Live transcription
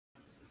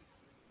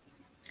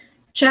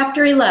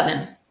Chapter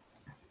 11.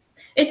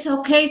 It's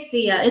okay,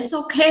 Sia. It's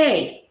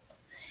okay.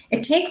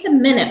 It takes a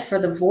minute for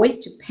the voice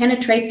to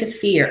penetrate the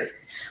fear,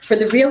 for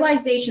the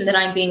realization that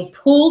I'm being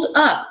pulled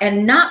up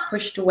and not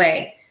pushed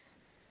away,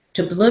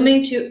 to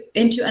blooming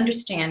into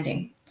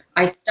understanding.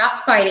 I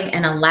stop fighting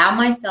and allow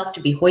myself to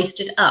be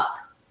hoisted up,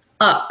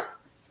 up,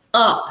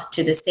 up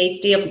to the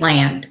safety of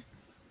land.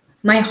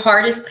 My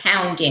heart is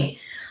pounding.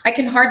 I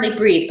can hardly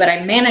breathe, but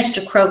I manage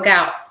to croak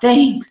out,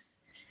 "Thanks,"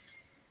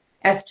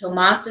 as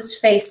Tomas's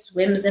face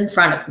swims in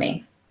front of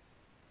me.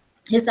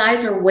 His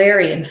eyes are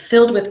wary and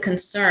filled with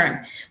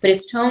concern, but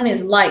his tone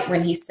is light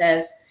when he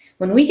says,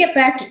 "When we get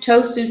back to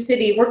Tosu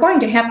City, we're going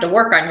to have to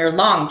work on your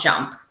long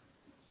jump."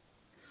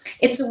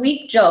 It's a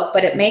weak joke,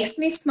 but it makes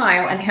me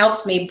smile and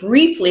helps me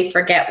briefly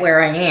forget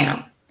where I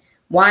am,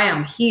 why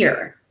I'm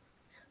here.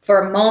 For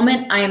a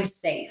moment, I am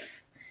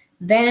safe.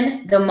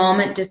 Then the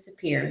moment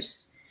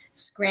disappears.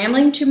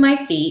 Scrambling to my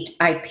feet,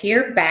 I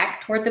peer back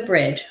toward the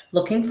bridge,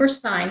 looking for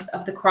signs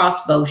of the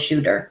crossbow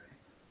shooter.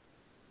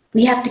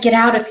 "We have to get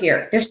out of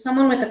here. There's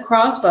someone with a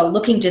crossbow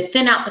looking to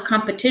thin out the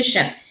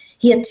competition.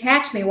 He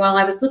attacked me while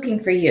I was looking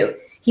for you.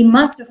 He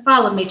must have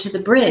followed me to the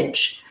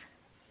bridge."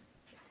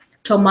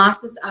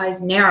 Tomas's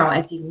eyes narrow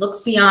as he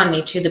looks beyond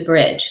me to the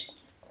bridge.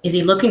 Is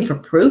he looking for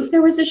proof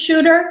there was a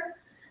shooter?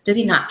 Does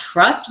he not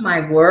trust my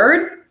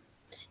word?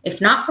 If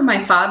not for my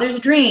father's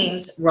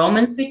dreams,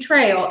 Roman's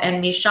betrayal,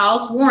 and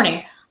Michal's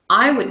warning,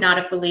 I would not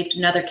have believed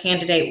another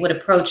candidate would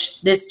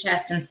approach this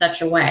test in such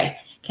a way.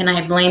 Can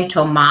I blame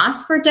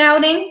Tomas for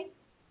doubting?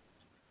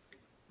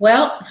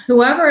 Well,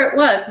 whoever it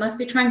was must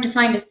be trying to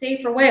find a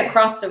safer way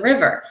across the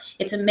river.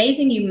 It's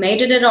amazing you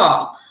made it at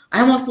all.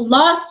 I almost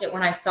lost it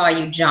when I saw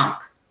you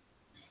jump.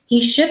 He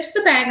shifts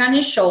the bag on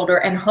his shoulder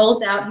and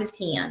holds out his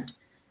hand.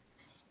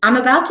 I'm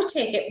about to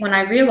take it when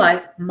I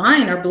realize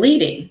mine are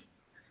bleeding.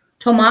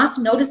 Tomas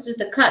notices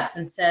the cuts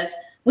and says,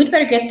 "We'd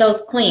better get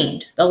those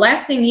cleaned. The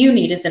last thing you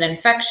need is an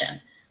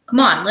infection. Come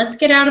on, let's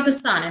get out of the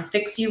sun and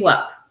fix you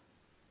up."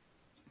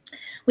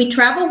 We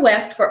travel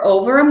west for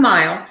over a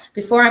mile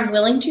before I'm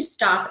willing to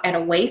stop at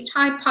a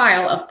waist-high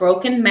pile of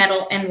broken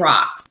metal and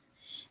rocks.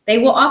 They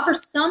will offer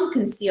some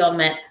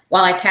concealment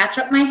while I patch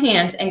up my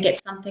hands and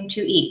get something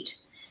to eat.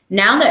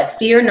 Now that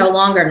fear no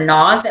longer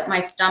gnaws at my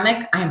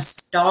stomach, I'm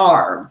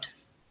starved.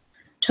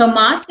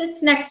 Tomas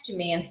sits next to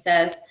me and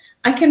says,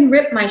 "I can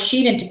rip my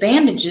sheet into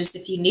bandages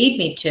if you need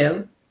me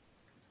to."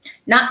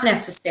 Not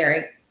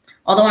necessary,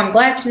 although I'm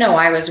glad to know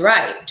I was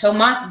right.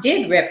 Tomas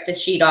did rip the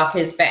sheet off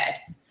his bed.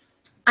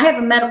 I have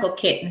a medical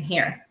kit in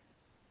here.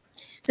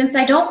 Since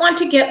I don't want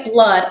to get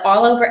blood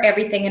all over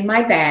everything in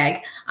my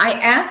bag, I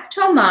ask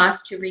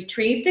Tomas to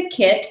retrieve the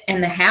kit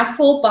and the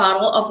half-full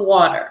bottle of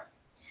water.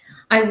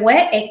 I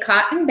wet a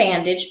cotton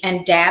bandage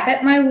and dab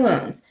at my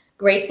wounds,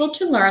 grateful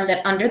to learn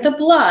that under the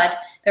blood,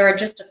 there are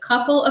just a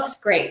couple of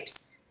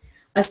scrapes.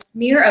 A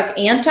smear of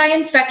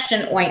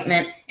anti-infection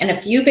ointment, and a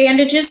few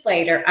bandages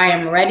later, I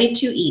am ready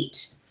to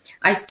eat.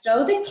 I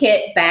stow the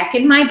kit back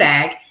in my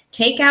bag,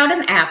 take out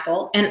an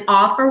apple, and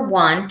offer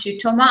one to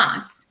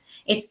Tomas.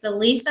 It's the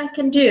least I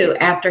can do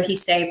after he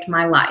saved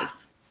my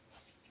life.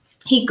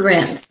 He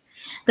grins.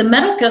 "The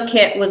medical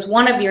kit was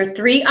one of your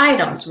 3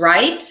 items,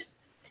 right?"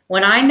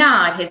 When I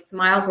nod, his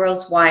smile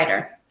grows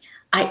wider.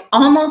 "I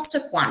almost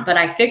took one, but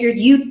I figured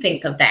you'd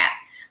think of that.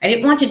 I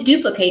didn't want to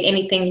duplicate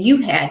anything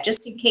you had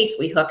just in case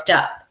we hooked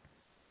up."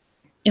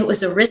 It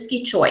was a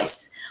risky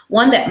choice,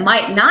 one that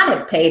might not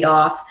have paid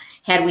off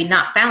had we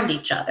not found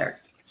each other.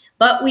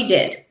 But we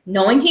did.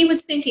 Knowing he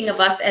was thinking of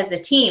us as a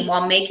team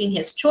while making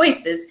his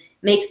choices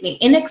makes me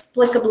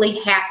inexplicably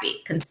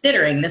happy,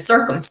 considering the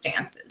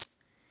circumstances.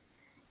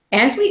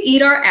 As we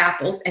eat our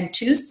apples and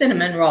 2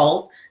 cinnamon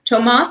rolls,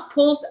 Tomas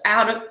pulls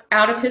out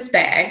of his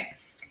bag.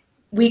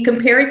 We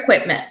compare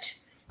equipment.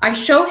 I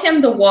show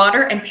him the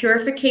water and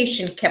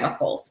purification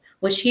chemicals,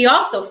 which he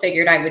also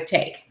figured I would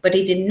take, but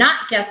he did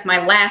not guess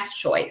my last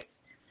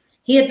choice.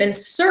 He had been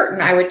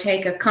certain I would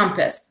take a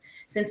compass,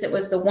 since it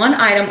was the one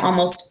item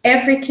almost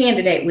every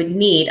candidate would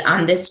need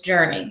on this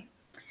journey.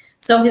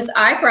 So his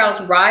eyebrows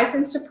rise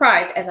in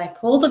surprise as I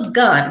pull the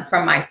gun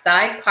from my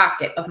side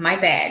pocket of my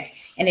bag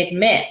and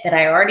admit that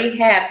I already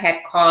have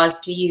had cause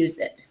to use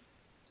it.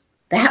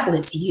 "That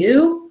was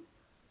you?"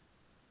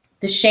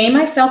 The shame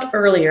I felt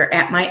earlier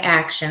at my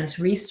actions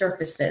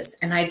resurfaces,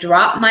 and I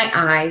drop my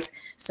eyes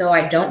so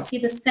I don't see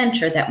the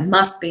censure that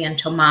must be in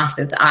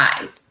Tomas's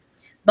eyes.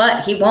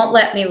 But he won't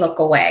let me look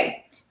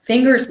away.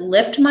 Fingers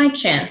lift my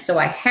chin, so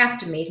I have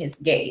to meet his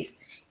gaze.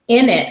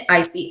 In it,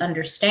 I see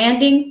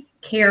understanding,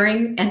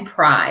 caring, and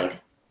pride.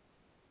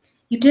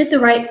 "You did the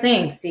right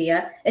thing,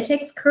 Sia. It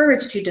takes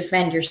courage to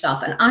defend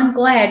yourself, and I'm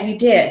glad you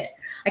did.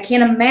 I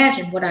can't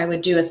imagine what I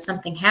would do if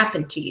something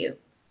happened to you."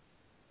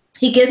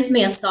 He gives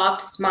me a soft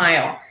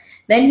smile.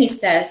 Then he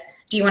says,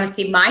 "Do you want to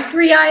see my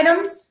 3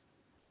 items?"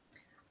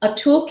 A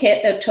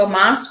toolkit that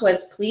Tomas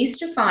was pleased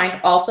to find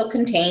also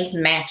contains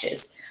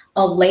matches,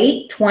 a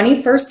late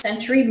 21st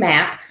century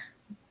map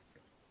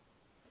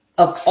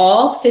of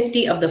all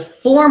 50 of the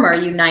former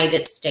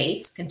United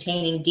States,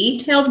 containing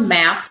detailed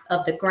maps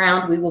of the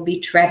ground we will be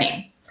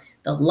treading.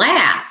 The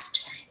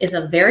last is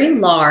a very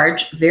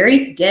large,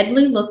 very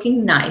deadly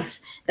looking knife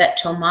that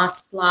Tomas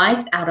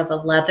slides out of a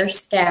leather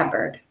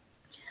scabbard.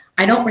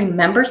 I don't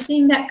remember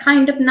seeing that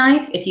kind of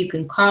knife, if you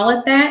can call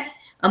it that,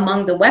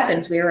 among the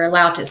weapons we were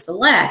allowed to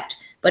select,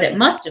 but it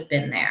must have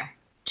been there.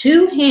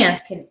 2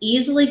 hands can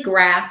easily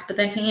grasp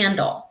the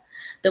handle.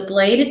 The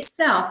blade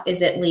itself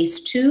is at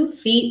least 2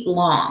 feet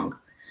long.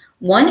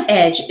 One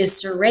edge is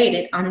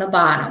serrated on the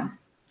bottom.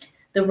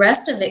 The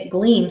rest of it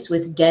gleams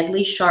with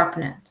deadly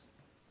sharpness.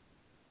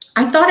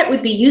 I thought it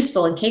would be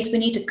useful in case we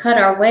need to cut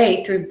our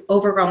way through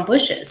overgrown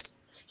bushes.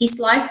 He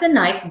slides the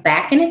knife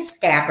back in its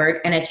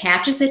scabbard and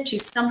attaches it to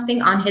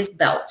something on his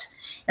belt.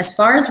 As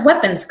far as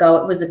weapons go,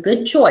 it was a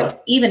good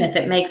choice, even if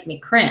it makes me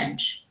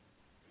cringe.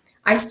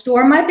 I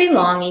store my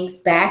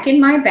belongings back in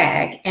my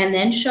bag and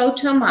then show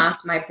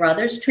Tomas my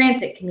brother's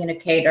transit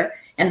communicator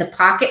and the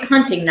pocket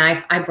hunting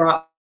knife I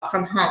brought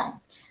from home.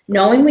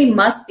 Knowing we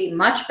must be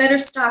much better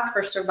stocked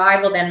for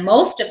survival than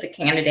most of the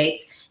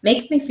candidates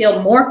makes me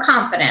feel more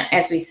confident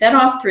as we set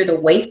off through the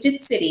wasted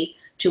city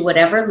to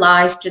whatever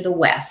lies to the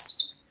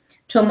west.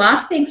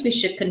 Tomas thinks we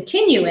should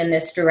continue in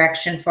this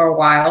direction for a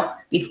while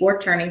before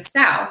turning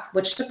south,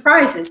 which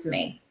surprises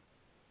me.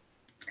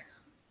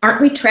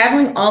 Aren't we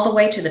traveling all the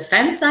way to the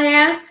fence, I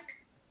ask?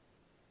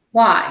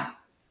 Why?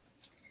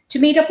 To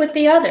meet up with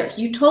the others.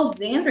 You told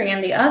Xandria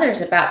and the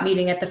others about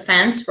meeting at the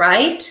fence,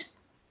 right?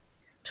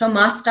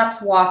 Tomas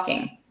stops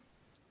walking.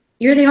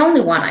 You're the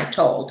only one I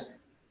told.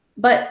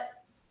 But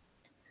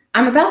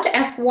I'm about to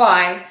ask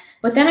why,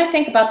 but then I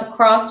think about the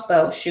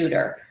crossbow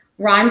shooter,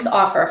 Rhyme's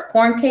offer of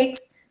corn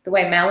cakes, the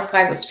way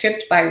Malachi was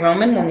tripped by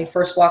Roman when we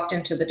first walked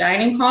into the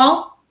dining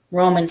hall,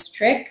 Roman's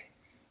trick.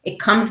 It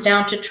comes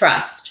down to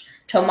trust.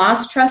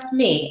 Tomas trusts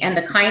me, and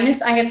the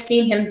kindness I have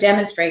seen him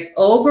demonstrate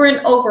over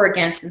and over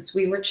again since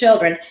we were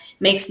children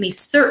makes me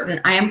certain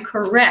I am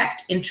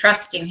correct in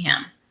trusting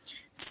him.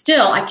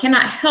 Still, I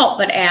cannot help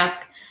but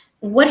ask,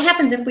 what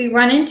happens if we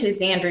run into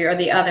Xandria or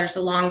the others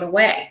along the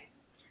way?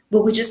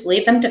 Will we just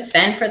leave them to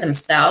fend for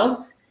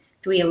themselves?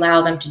 Do we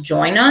allow them to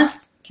join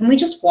us? Can we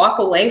just walk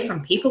away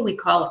from people we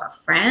call our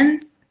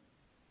friends?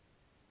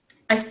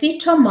 I see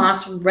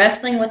Tomas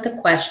wrestling with the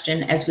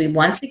question as we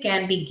once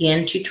again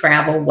begin to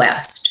travel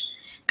west.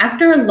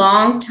 After a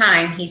long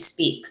time, he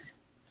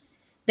speaks.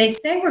 They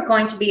say we're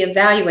going to be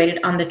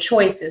evaluated on the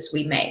choices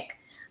we make.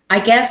 I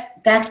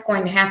guess that's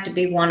going to have to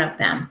be one of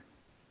them.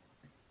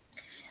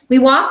 We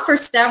walk for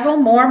several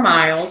more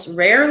miles,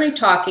 rarely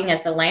talking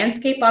as the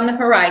landscape on the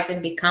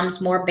horizon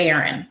becomes more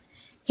barren.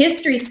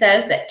 History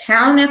says that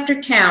town after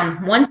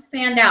town once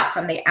fanned out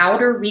from the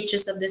outer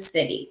reaches of the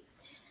city,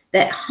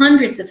 that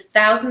hundreds of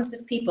thousands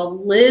of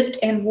people lived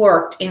and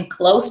worked in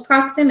close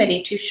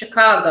proximity to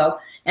Chicago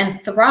and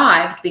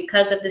thrived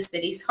because of the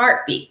city's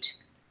heartbeat.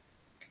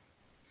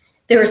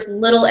 There is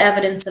little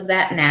evidence of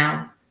that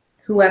now.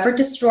 Whoever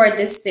destroyed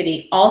this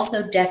city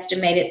also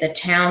decimated the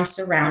towns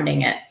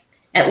surrounding it,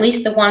 at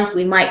least the ones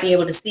we might be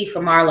able to see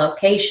from our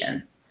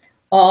location.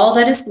 All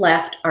that is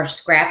left are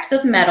scraps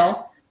of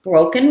metal,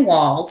 broken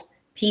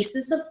walls,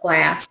 pieces of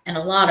glass, and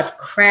a lot of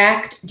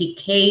cracked,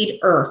 decayed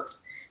earth,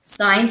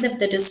 signs of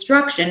the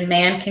destruction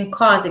man can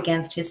cause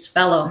against his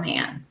fellow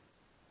man.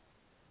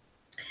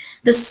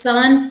 The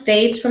sun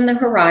fades from the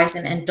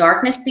horizon and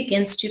darkness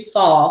begins to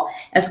fall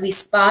as we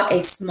spot a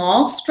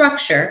small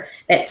structure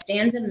that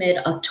stands amid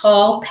a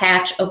tall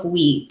patch of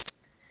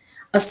weeds.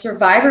 A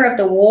survivor of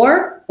the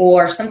war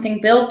or something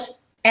built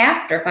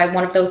after by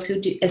one of those who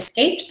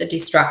escaped the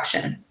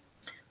destruction.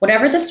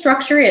 Whatever the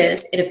structure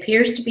is, it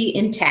appears to be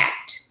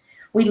intact.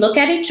 We look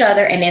at each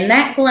other and in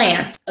that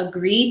glance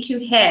agree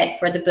to head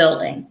for the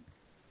building.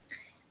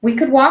 We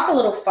could walk a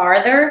little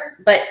farther,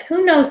 but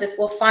who knows if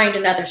we'll find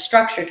another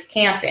structure to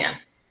camp in.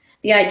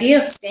 The idea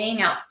of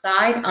staying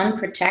outside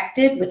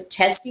unprotected with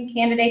testing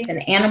candidates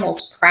and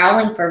animals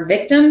prowling for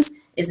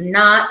victims is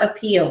not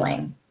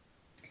appealing.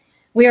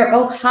 We are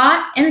both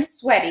hot and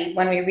sweaty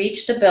when we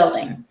reach the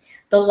building.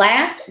 The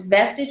last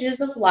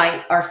vestiges of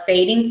light are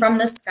fading from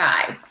the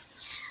sky.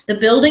 The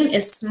building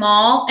is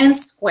small and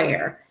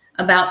square,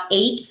 about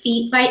 8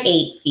 feet by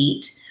 8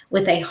 feet,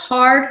 with a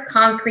hard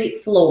concrete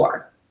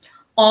floor.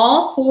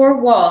 All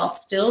 4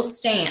 walls still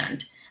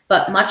stand,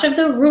 but much of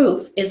the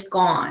roof is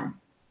gone.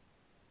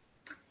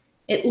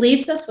 It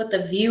leaves us with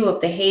a view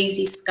of the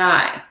hazy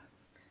sky.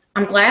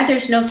 I'm glad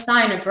there's no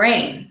sign of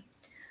rain.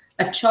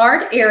 A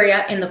charred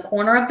area in the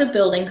corner of the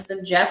building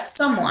suggests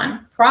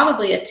someone,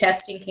 probably a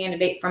testing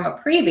candidate from a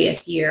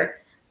previous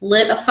year,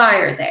 lit a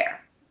fire there.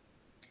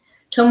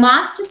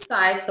 Tomas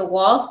decides the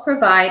walls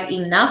provide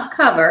enough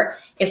cover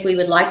if we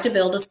would like to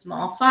build a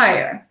small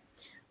fire.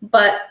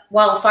 But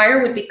while a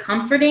fire would be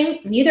comforting,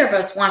 neither of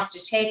us wants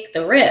to take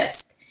the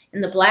risk.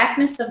 In the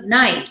blackness of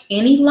night,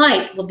 any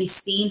light will be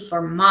seen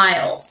for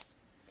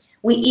miles.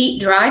 We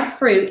eat dried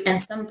fruit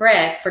and some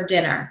bread for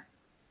dinner.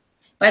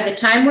 By the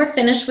time we're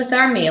finished with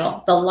our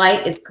meal, the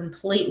light is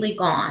completely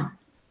gone.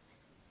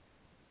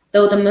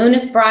 Though the moon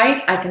is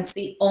bright, I can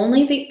see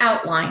only the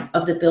outline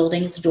of the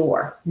building's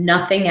door,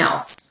 nothing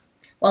else.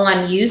 While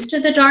I'm used to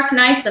the dark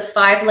nights of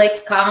Five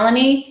Lakes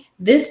Colony,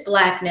 this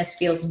blackness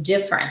feels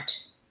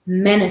different.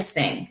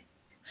 menacing,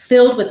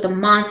 filled with the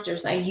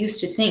monsters I used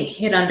to think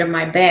hid under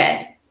my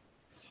bed.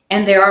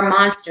 And there are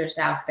monsters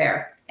out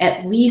there.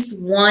 At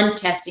least one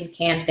testing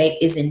candidate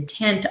is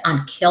intent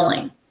on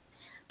killing.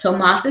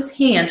 Tomas's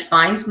hand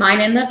finds mine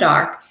in the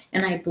dark,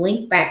 and I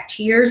blink back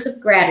tears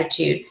of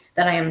gratitude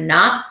that I am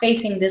not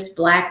facing this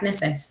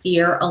blackness and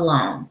fear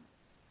alone.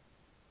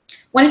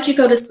 Why don't you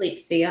go to sleep,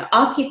 Sia?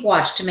 I'll keep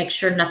watch to make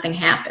sure nothing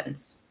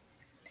happens.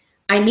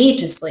 I need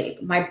to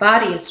sleep. My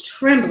body is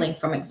trembling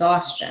from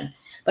exhaustion,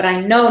 but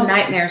I know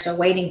nightmares are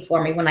waiting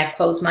for me when I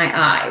close my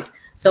eyes,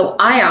 so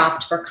I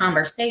opt for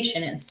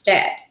conversation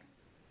instead.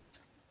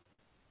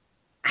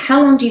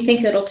 How long do you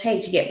think it'll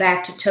take to get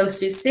back to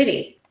Tosu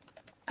City?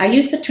 I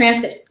used the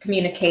transit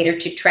communicator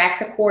to track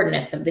the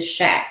coordinates of this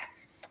shack,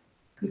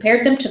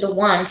 compared them to the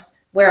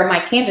ones where my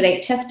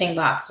candidate testing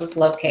box was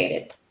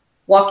located.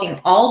 Walking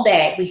all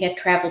day, we had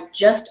traveled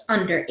just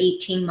under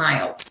 18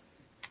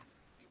 miles.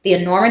 The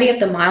enormity of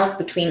the miles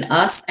between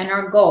us and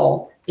our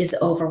goal is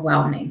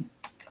overwhelming.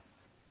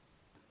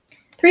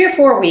 3 or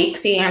 4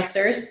 weeks, he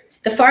answers.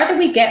 The farther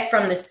we get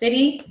from the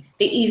city,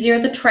 the easier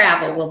the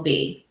travel will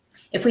be.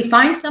 If we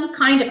find some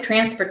kind of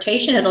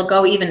transportation, it'll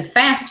go even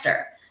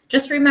faster.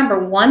 Just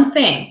remember one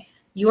thing.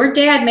 Your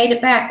dad made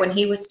it back when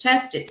he was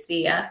tested,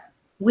 Sia.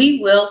 We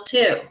will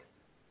too.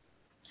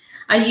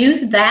 I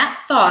use that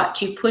thought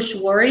to push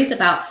worries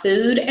about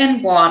food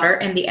and water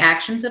and the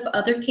actions of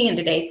other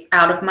candidates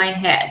out of my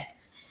head.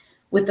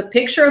 With the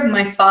picture of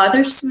my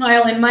father's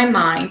smile in my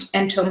mind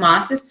and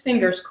Tomas's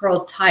fingers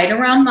curled tight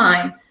around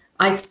mine,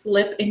 I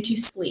slip into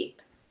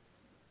sleep.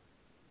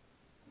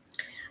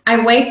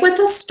 I wake with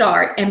a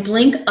start and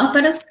blink up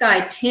at a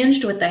sky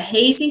tinged with a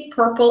hazy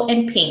purple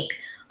and pink,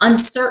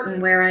 uncertain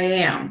where I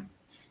am.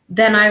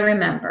 Then I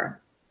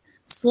remember.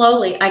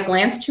 Slowly, I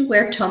glance to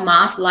where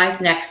Tomas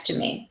lies next to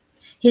me.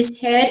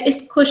 His head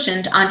is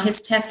cushioned on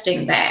his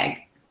testing bag.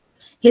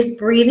 His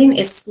breathing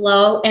is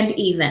slow and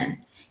even.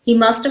 He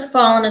must have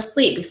fallen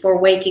asleep before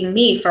waking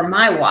me for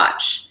my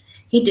watch.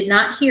 He did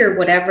not hear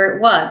whatever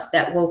it was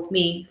that woke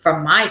me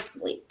from my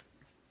sleep.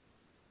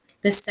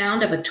 The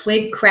sound of a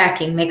twig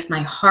cracking makes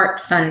my heart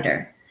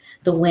thunder.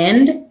 The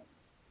wind,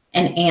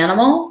 an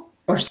animal,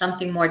 or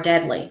something more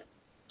deadly.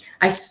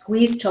 I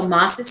squeeze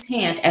Tomas's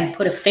hand and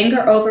put a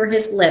finger over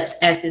his lips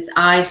as his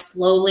eyes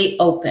slowly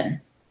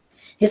open.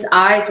 His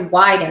eyes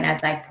widen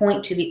as I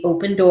point to the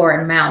open door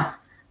and mouth.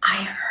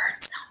 I heard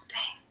something.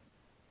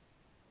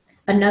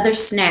 Another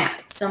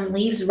snap, some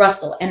leaves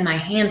rustle, and my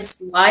hand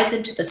slides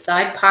into the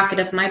side pocket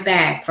of my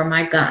bag for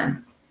my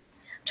gun.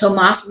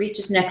 Tomas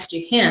reaches next to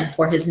him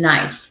for his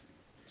knife.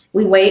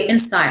 We wait in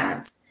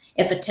silence.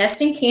 If a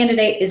testing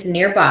candidate is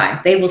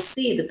nearby, they will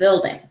see the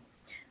building.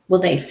 Will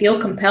they feel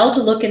compelled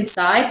to look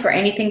inside for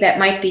anything that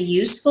might be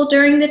useful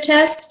during the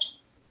test?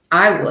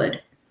 I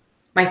would.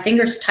 My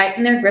fingers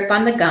tighten their grip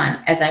on the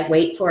gun as I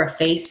wait for a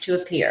face to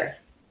appear.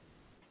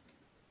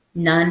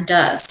 None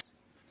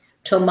does.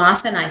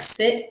 Tomas and I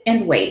sit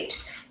and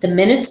wait. The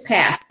minutes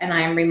pass, and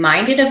I am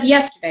reminded of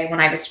yesterday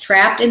when I was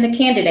trapped in the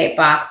candidate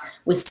box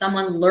with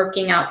someone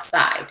lurking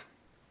outside.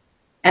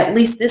 At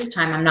least this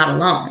time I'm not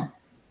alone.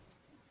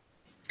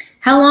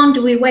 How long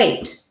do we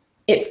wait?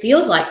 It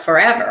feels like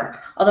forever,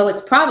 although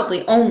it's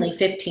probably only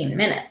 15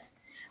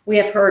 minutes. We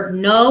have heard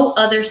no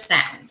other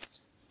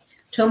sounds.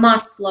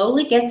 Tomas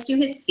slowly gets to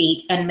his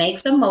feet and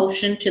makes a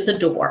motion to the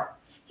door.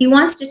 He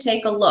wants to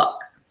take a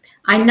look.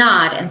 I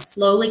nod and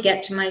slowly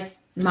get to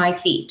my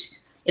feet.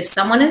 If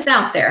someone is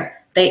out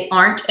there, they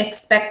aren't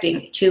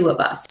expecting 2 of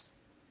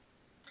us.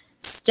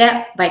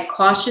 Step by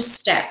cautious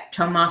step,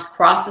 Tomas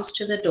crosses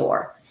to the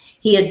door.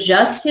 He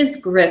adjusts his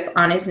grip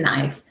on his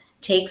knife,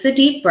 takes a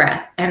deep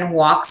breath, and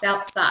walks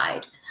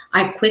outside.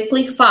 I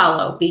quickly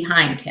follow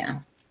behind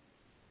him.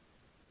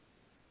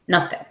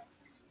 Nothing.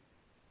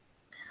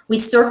 We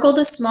circle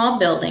the small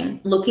building,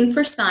 looking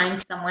for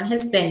signs someone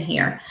has been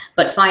here,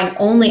 but find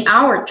only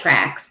our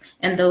tracks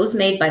and those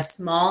made by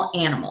small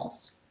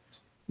animals.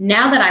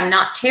 Now that I'm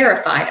not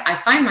terrified, I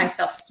find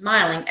myself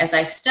smiling as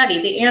I study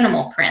the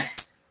animal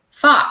prints.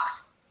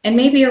 Fox, and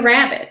maybe a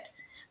rabbit.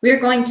 We are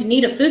going to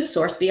need a food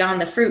source beyond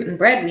the fruit and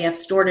bread we have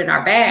stored in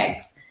our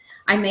bags.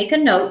 I make a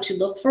note to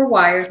look for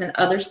wires and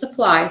other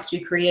supplies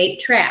to create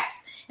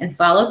traps and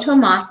follow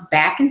Tomas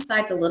back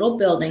inside the little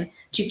building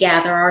to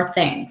gather our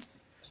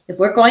things. If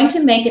we're going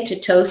to make it to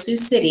Tosu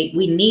City,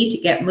 we need to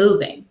get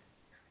moving.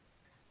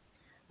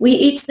 We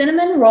eat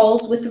cinnamon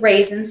rolls with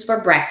raisins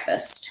for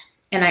breakfast,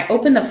 and I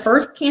open the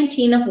first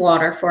canteen of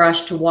water for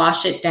us to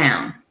wash it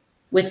down.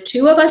 With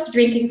 2 of us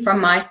drinking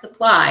from my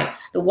supply,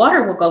 the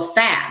water will go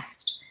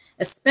fast,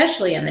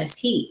 especially in this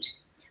heat.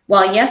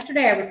 While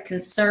yesterday I was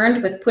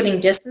concerned with putting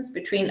distance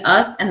between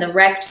us and the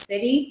wrecked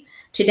city,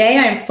 today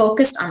I am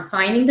focused on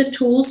finding the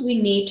tools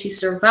we need to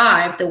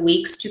survive the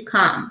weeks to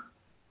come.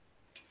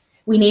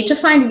 We need to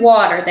find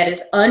water that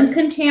is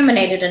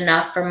uncontaminated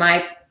enough for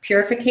my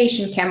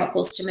purification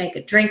chemicals to make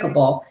it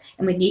drinkable,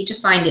 and we need to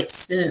find it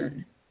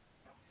soon.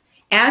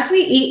 As we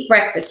eat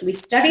breakfast, we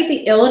study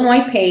the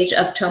Illinois page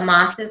of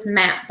Tomas's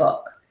map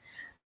book.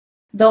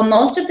 Though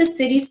most of the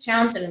cities,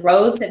 towns, and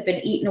roads have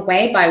been eaten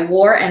away by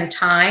war and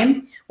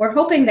time, we're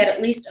hoping that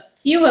at least a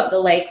few of the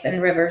lakes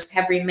and rivers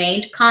have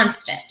remained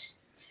constant.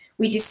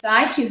 We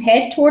decide to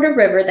head toward a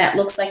river that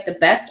looks like the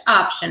best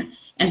option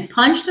and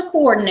punch the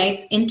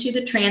coordinates into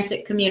the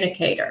transit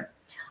communicator.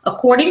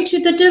 According to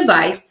the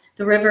device,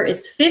 the river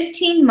is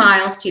 15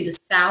 miles to the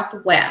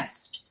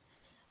southwest.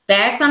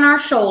 Bags on our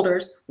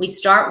shoulders, we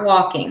start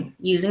walking,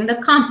 using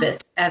the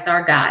compass as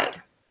our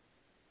guide.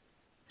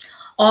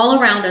 All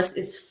around us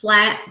is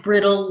flat,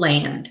 brittle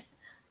land,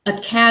 a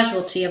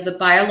casualty of the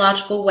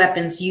biological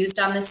weapons used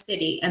on the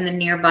city and the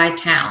nearby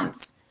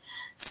towns.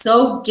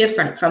 So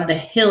different from the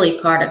hilly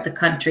part of the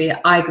country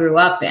I grew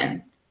up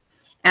in.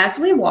 As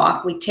we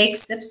walk, we take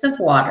sips of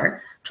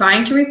water,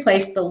 trying to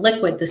replace the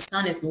liquid the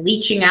sun is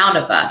leaching out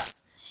of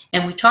us.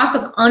 And we talk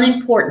of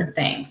unimportant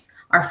things,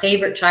 our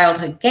favorite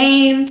childhood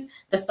games,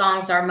 the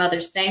songs our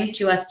mother sang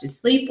to us to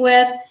sleep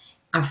with,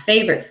 our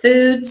favorite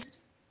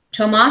foods.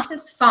 Tomas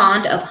is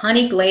fond of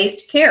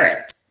honey-glazed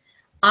carrots.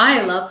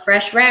 I love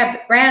fresh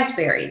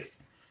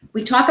raspberries.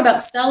 We talk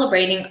about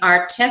celebrating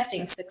our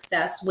testing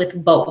success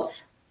with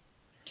both.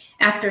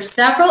 After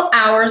several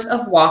hours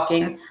of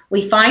walking,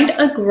 we find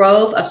a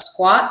grove of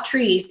squat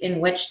trees in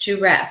which to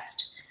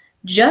rest.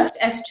 Just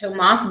as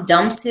Tomas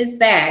dumps his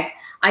bag,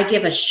 I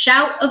give a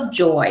shout of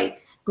joy.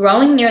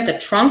 Growing near the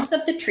trunks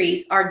of the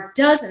trees are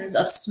dozens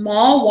of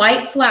small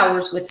white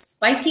flowers with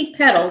spiky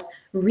petals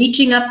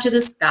reaching up to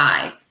the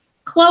sky.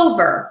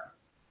 Clover.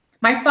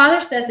 My father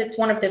says it's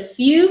one of the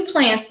few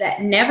plants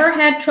that never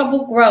had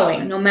trouble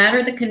growing, no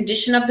matter the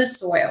condition of the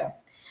soil.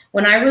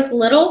 When I was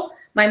little,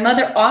 my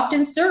mother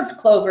often served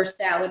clover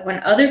salad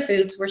when other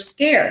foods were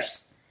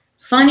scarce.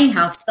 Funny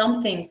how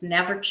some things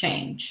never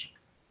change.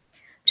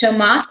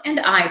 Tomas and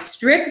I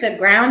strip the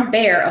ground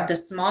bare of the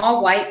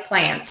small white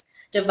plants,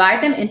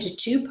 divide them into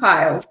two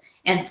piles,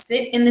 and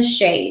sit in the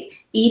shade,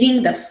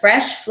 eating the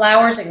fresh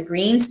flowers and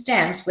green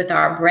stems with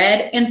our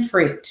bread and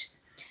fruit.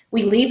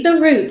 We leave the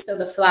roots so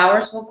the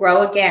flowers will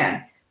grow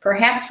again,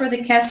 perhaps for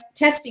the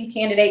testing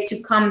candidates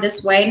who come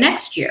this way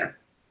next year.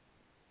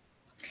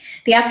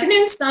 The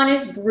afternoon sun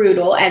is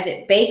brutal as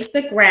it bakes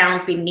the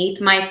ground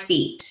beneath my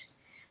feet.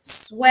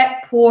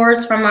 Sweat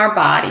pours from our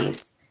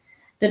bodies.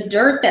 The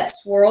dirt that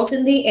swirls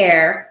in the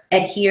air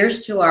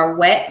adheres to our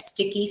wet,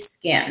 sticky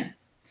skin.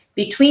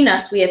 Between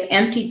us, we have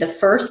emptied the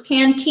first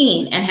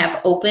canteen and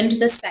have opened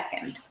the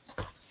second.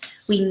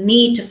 We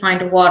need to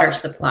find a water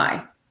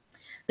supply.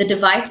 The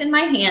device in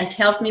my hand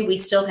tells me we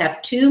still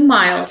have 2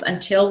 miles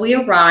until we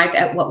arrive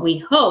at what we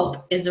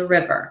hope is a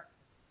river.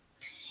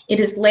 It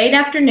is late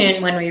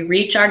afternoon when we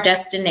reach our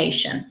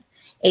destination,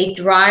 a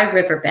dry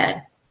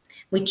riverbed.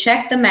 We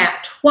check the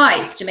map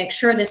twice to make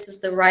sure this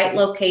is the right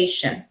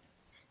location.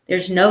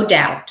 There's no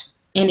doubt.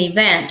 An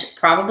event,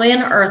 probably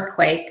an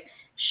earthquake,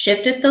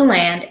 shifted the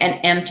land and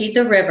emptied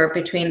the river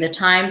between the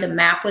time the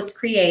map was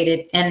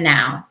created and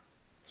now.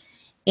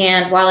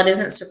 And while it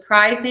isn't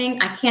surprising,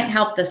 I can't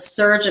help the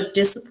surge of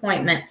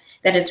disappointment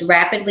that is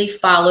rapidly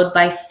followed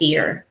by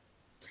fear.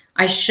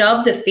 I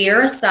shove the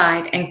fear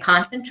aside and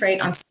concentrate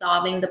on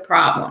solving the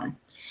problem.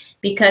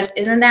 Because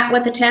isn't that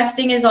what the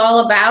testing is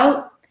all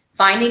about?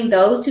 Finding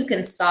those who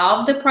can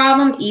solve the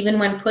problem even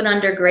when put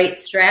under great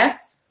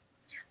stress?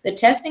 The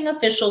testing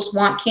officials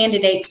want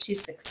candidates to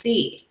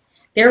succeed.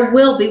 There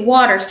will be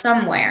water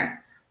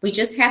somewhere. We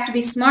just have to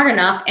be smart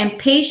enough and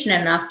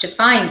patient enough to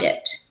find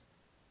it.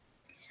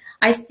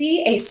 I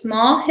see a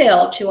small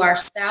hill to our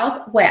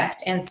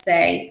southwest and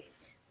say,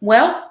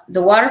 well,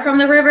 the water from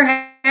the river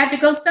had to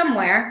go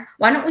somewhere.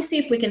 Why don't we see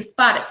if we can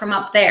spot it from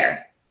up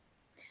there?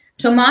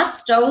 Tomas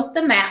stows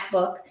the map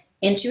book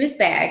into his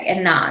bag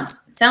and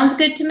nods. Sounds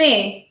good to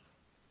me.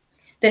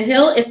 The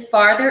hill is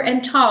farther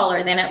and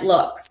taller than it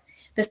looks.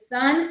 The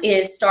sun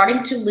is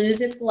starting to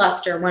lose its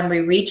luster when we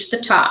reach the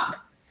top.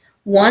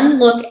 One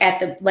look at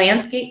the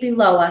landscape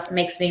below us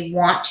makes me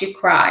want to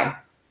cry.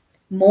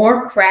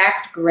 More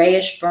cracked,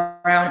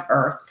 grayish-brown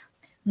earth.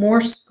 More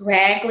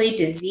scraggly,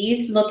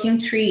 diseased-looking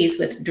trees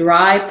with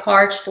dry,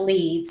 parched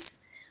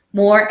leaves.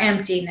 More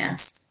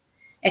emptiness.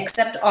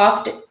 Except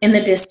off in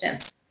the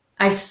distance,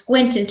 I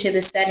squint into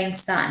the setting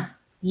sun.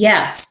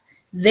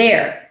 Yes,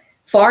 there,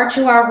 far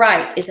to our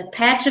right, is a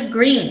patch of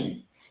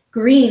green.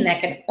 Green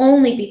that can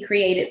only be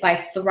created by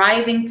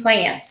thriving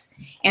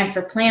plants. And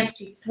for plants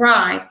to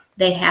thrive,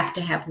 they have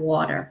to have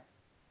water.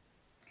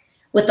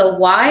 With a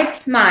wide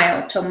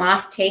smile,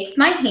 Tomas takes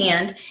my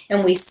hand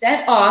and we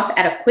set off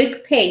at a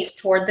quick pace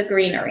toward the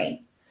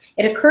greenery.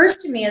 It occurs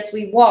to me as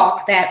we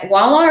walk that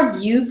while our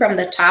view from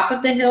the top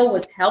of the hill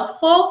was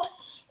helpful,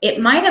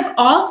 it might have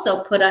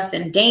also put us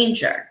in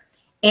danger.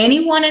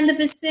 Anyone in the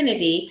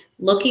vicinity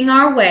looking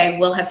our way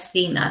will have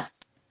seen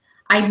us.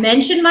 I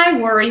mentioned my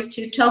worries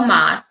to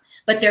Tomas,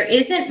 but there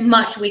isn't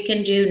much we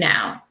can do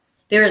now.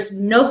 There is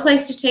no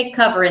place to take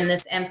cover in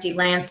this empty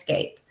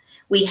landscape.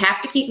 We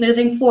have to keep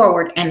moving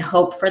forward and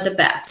hope for the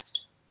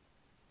best.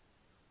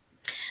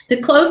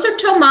 The closer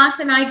Tomas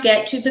and I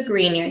get to the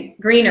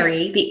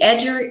greenery, the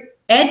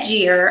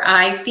edgier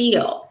I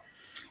feel.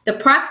 The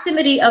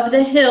proximity of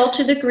the hill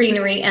to the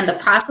greenery and the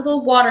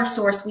possible water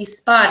source we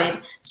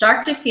spotted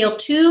start to feel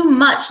too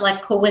much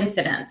like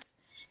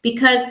coincidence,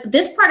 because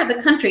this part of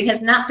the country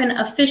has not been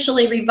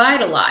officially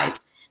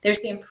revitalized.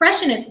 There's the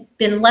impression it's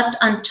been left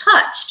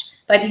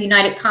untouched by the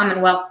United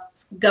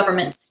Commonwealth's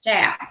government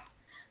staff.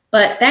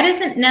 But that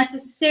isn't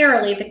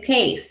necessarily the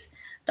case.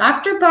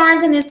 Dr.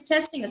 Barnes and his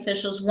testing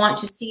officials want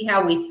to see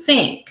how we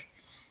think,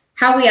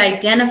 how we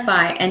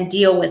identify and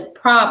deal with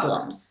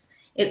problems.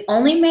 It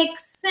only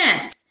makes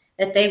sense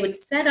that they would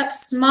set up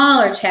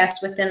smaller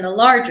tests within the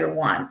larger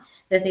one,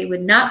 that they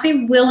would not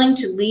be willing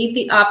to leave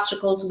the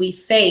obstacles we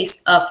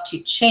face up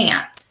to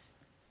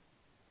chance.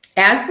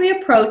 As we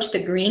approach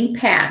the green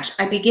patch,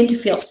 I begin to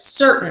feel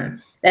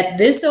certain that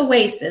this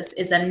oasis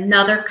is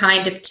another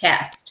kind of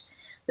test.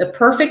 The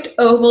perfect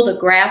oval the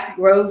grass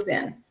grows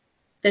in,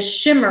 the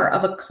shimmer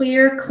of a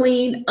clear,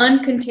 clean,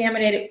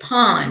 uncontaminated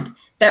pond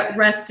that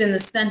rests in the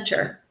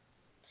center.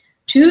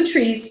 Two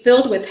trees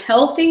filled with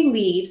healthy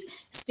leaves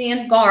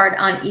stand guard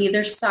on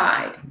either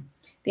side.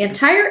 The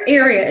entire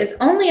area is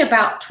only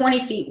about 20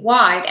 feet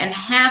wide and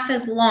half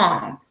as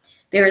long.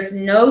 There is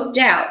no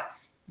doubt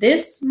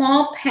this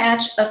small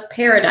patch of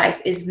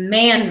paradise is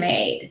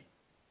man-made.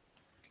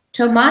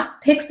 Tomas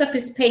picks up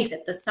his pace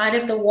at the side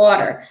of the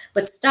water,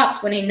 but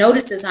stops when he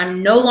notices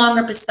I'm no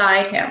longer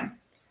beside him.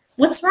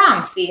 What's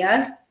wrong,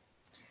 Sia?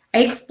 I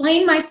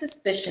explain my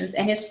suspicions,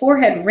 and his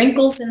forehead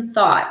wrinkles in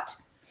thought.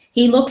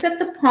 He looks at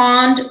the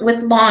pond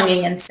with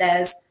longing and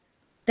says,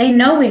 "They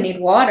know we need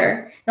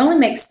water. It only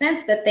makes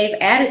sense that they've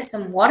added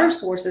some water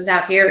sources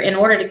out here in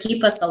order to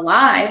keep us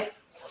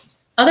alive.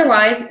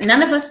 Otherwise,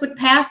 none of us would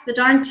pass the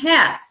darn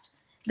test.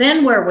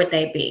 Then where would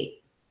they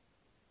be?"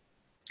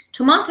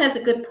 Tomas has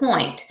a good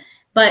point,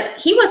 but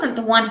he wasn't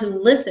the one who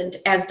listened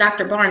as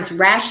Dr. Barnes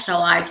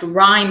rationalized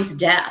Rhyme's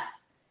death.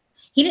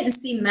 He didn't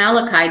see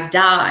Malachi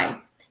die.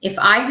 If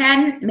I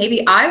hadn't,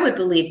 maybe I would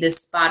believe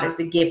this spot is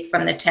a gift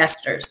from the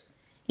testers.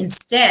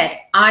 Instead,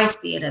 I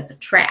see it as a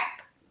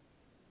trap.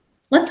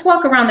 Let's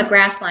walk around the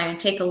grass line and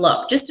take a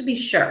look, just to be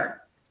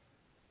sure.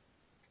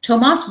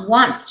 Tomas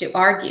wants to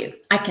argue.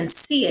 I can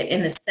see it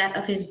in the set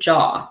of his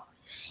jaw.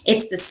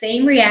 It's the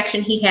same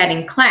reaction he had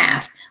in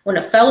class when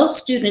a fellow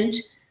student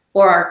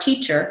or our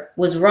teacher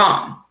was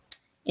wrong.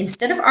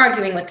 Instead of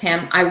arguing with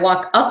him, I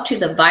walk up to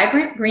the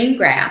vibrant green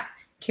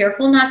grass,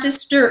 careful not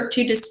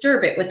to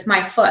disturb it with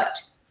my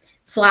foot.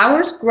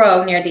 Flowers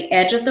grow near the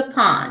edge of the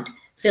pond,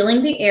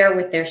 filling the air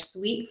with their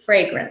sweet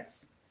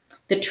fragrance.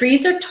 The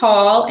trees are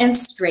tall and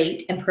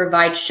straight and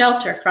provide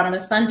shelter from the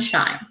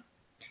sunshine.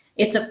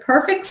 It's a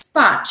perfect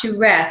spot to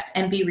rest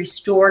and be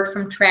restored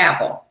from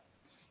travel.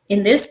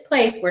 In this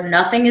place where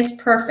nothing is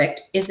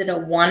perfect, is it a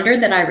wonder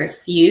that I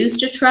refuse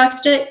to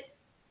trust it?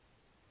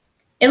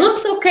 "It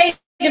looks okay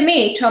to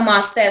me,"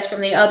 Tomas says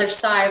from the other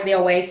side of the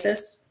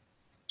oasis.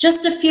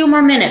 "Just a few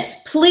more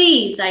minutes,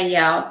 please," I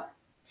yell.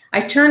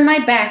 I turn my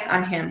back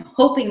on him,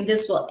 hoping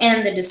this will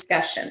end the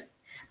discussion.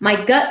 My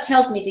gut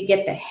tells me to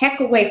get the heck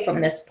away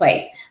from this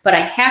place, but I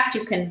have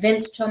to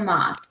convince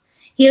Tomas.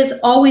 He has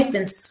always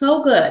been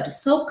so good,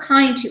 so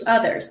kind to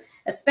others,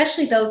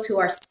 especially those who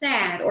are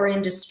sad or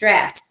in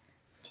distress.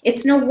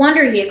 It's no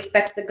wonder he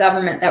expects the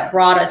government that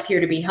brought us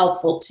here to be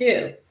helpful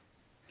too.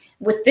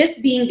 With this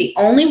being the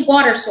only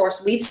water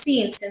source we've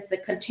seen since the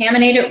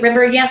contaminated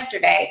river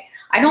yesterday,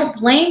 I don't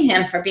blame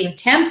him for being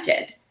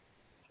tempted.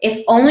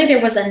 If only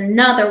there was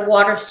another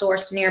water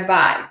source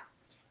nearby.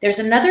 There's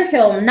another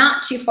hill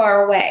not too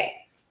far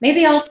away.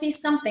 Maybe I'll see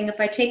something if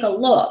I take a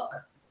look.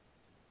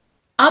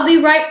 "I'll be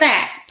right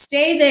back.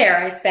 Stay there,"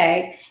 I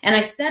say, and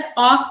I set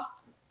off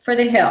for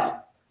the hill.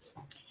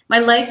 My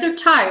legs are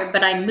tired,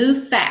 but I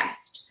move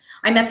fast.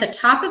 I'm at the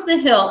top of the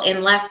hill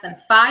in less than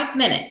 5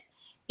 minutes,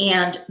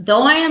 and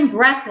though I am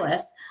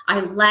breathless, I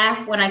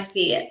laugh when I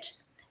see it.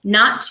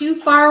 Not too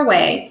far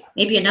away,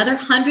 maybe another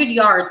 100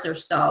 yards or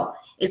so,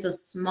 is a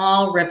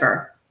small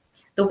river.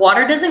 The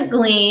water doesn't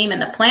gleam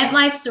and the plant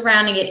life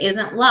surrounding it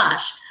isn't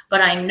lush,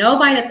 but I know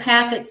by the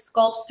path it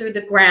sculpts through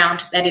the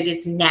ground that it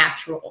is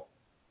natural.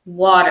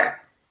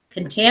 Water.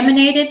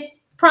 Contaminated?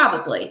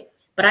 Probably,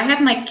 but I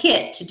have my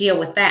kit to deal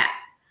with that.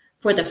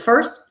 For the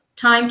first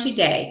time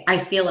today, I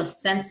feel a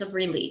sense of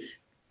relief.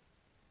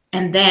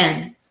 And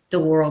then the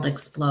world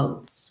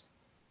explodes.